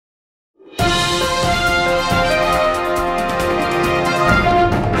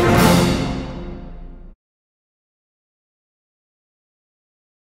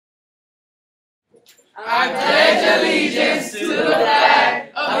I pledge allegiance to the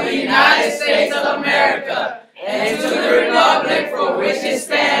flag of the United States of America and to the republic for which it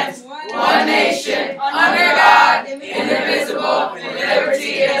stands, one nation, under God, indivisible, with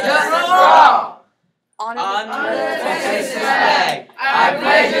liberty and justice for all. Honor the Texas flag. I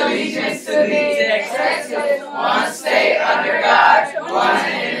pledge allegiance to thee, Texas, one state under God, one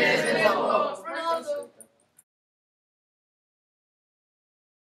and indivisible.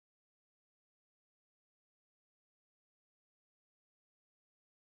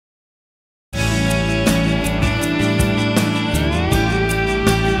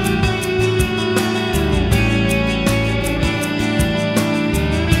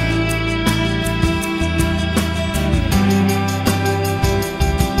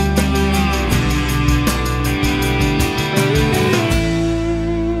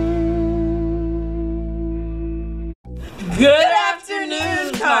 Good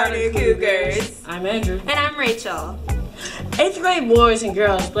afternoon, Carter Cougars. I'm Andrew. And I'm Rachel. 8th grade boys and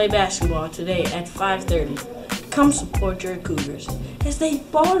girls play basketball today at 5:30. Come support your Cougars as they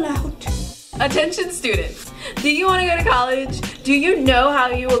ball out. Attention students, do you want to go to college? Do you know how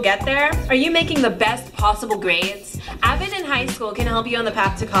you will get there? Are you making the best possible grades? Avid in high school can help you on the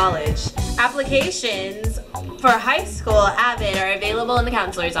path to college. Applications for high school Avid are available in the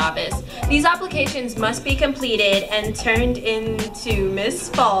counselor's office. These applications must be completed and turned into Miss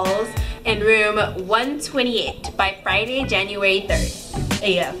Falls in room 128 by Friday, January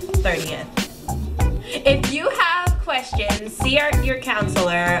 30th. If you have questions, see your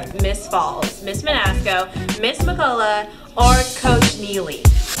counselor, Miss Falls, Miss Manasco, Miss McCullough, or Coach Neely.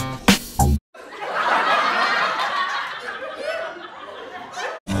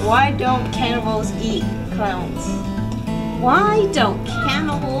 Why don't cannibals eat clowns? Why don't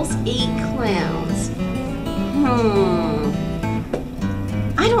cannibals eat clowns?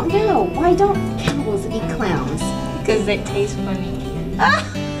 I don't know. Why don't cannibals eat clowns? Because they taste funny.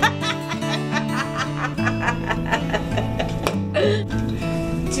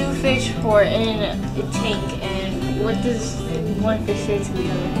 Two fish were in a tank, and what does one fish say to the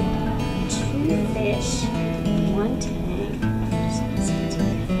other? Two fish, one tank.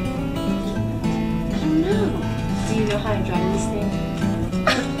 I don't know. Do you know how to drive this thing?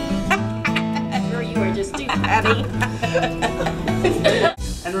 Or you were just too fatty.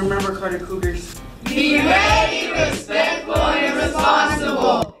 And remember, Carter Cougars, Be ready, respectful, and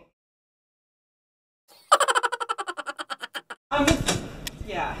responsible.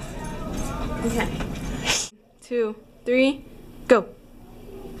 yeah. Okay. 2, 3, go.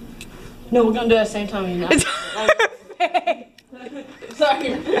 No, we're gonna do it at the same time. You know.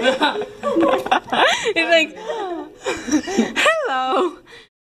 Sorry. He's like, hello.